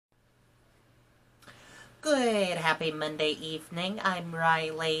Good, happy Monday evening. I'm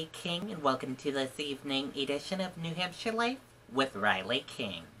Riley King, and welcome to this evening edition of New Hampshire Life with Riley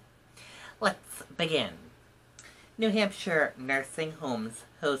King. Let's begin. New Hampshire nursing homes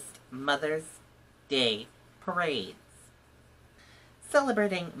host Mother's Day parades.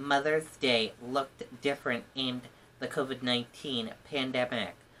 Celebrating Mother's Day looked different in the COVID-19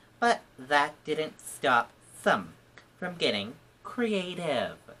 pandemic, but that didn't stop some from getting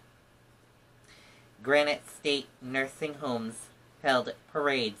creative. Granite State nursing homes held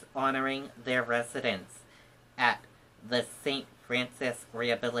parades honoring their residents at the St. Francis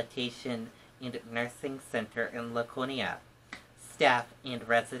Rehabilitation and Nursing Center in Laconia. Staff and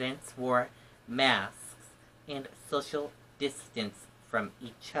residents wore masks and social distance from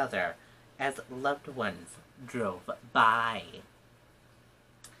each other as loved ones drove by.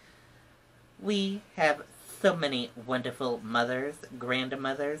 We have so many wonderful mothers,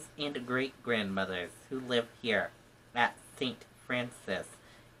 grandmothers, and great-grandmothers who live here at St. Francis,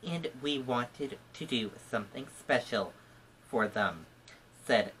 and we wanted to do something special for them,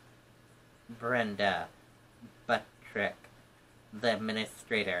 said Brenda Buttrick, the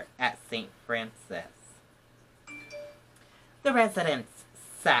administrator at St. Francis. The residents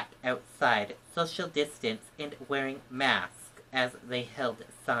sat outside, social distance and wearing masks as they held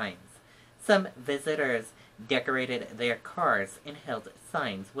signs. Some visitors decorated their cars and held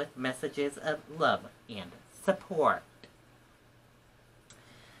signs with messages of love and support.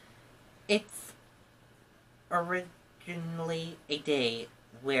 It's originally a day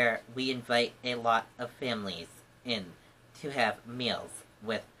where we invite a lot of families in to have meals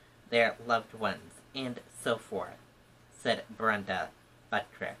with their loved ones and so forth, said Brenda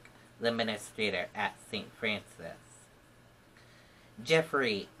Buttrick, the administrator at St. Francis.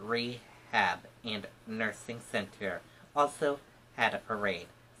 Jeffrey Rehab and Nursing Center also had a parade.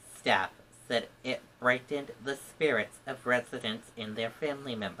 Staff said it brightened the spirits of residents and their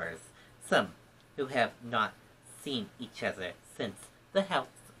family members, some who have not seen each other since the health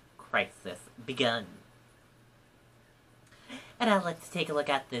crisis begun. And now let's take a look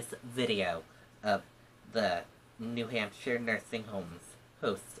at this video of the New Hampshire nursing homes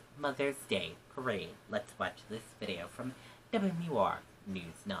host Mother's Day parade. Let's watch this video from WMUR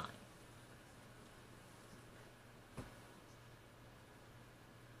News 9.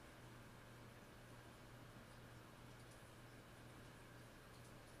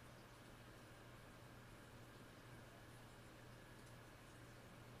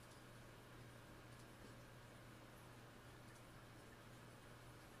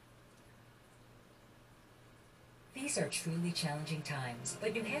 These are truly challenging times,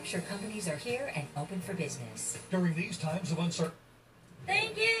 but New Hampshire companies are here and open for business. During these times of uncertainty.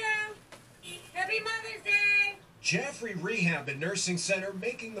 Thank you! Happy Mother's Day! Jeffrey Rehab and Nursing Center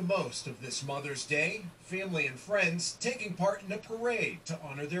making the most of this Mother's Day. Family and friends taking part in a parade to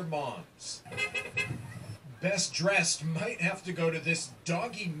honor their moms. Best dressed might have to go to this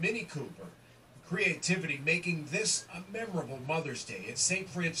doggy Mini Cooper. Creativity making this a memorable Mother's Day at St.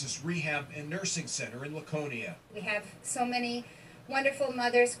 Francis Rehab and Nursing Center in Laconia. We have so many wonderful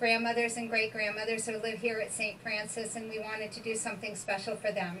mothers, grandmothers, and great-grandmothers who live here at St. Francis, and we wanted to do something special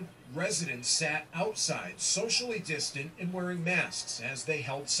for them. Residents sat outside, socially distant and wearing masks as they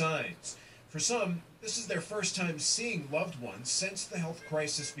held signs. For some, this is their first time seeing loved ones since the health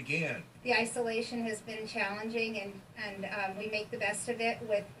crisis began. The isolation has been challenging, and we make the best of it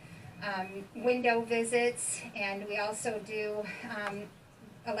with window visits, and we also do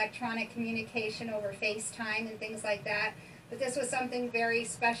electronic communication over FaceTime and things like that. But this was something very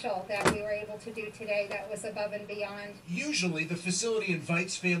special that we were able to do today that was above and beyond. Usually the facility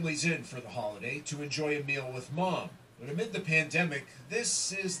invites families in for the holiday to enjoy a meal with mom. But amid the pandemic,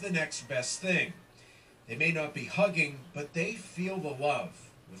 this is the next best thing. They may not be hugging, but they feel the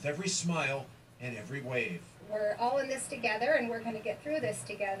love with every smile and every wave. We're all in this together, and we're going to get through this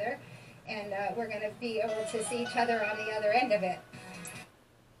together, and we're going to be able to see each other on the other end of it.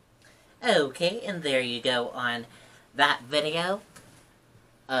 Okay, and there you go on that video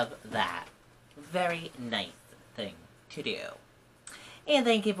of that. Very nice thing to do. And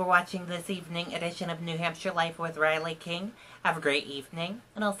thank you for watching this evening edition of New Hampshire Life with Riley King. Have a great evening,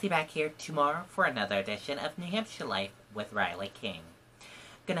 and I'll see you back here tomorrow for another edition of New Hampshire Life with Riley King.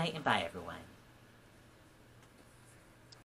 Good night and bye, everyone.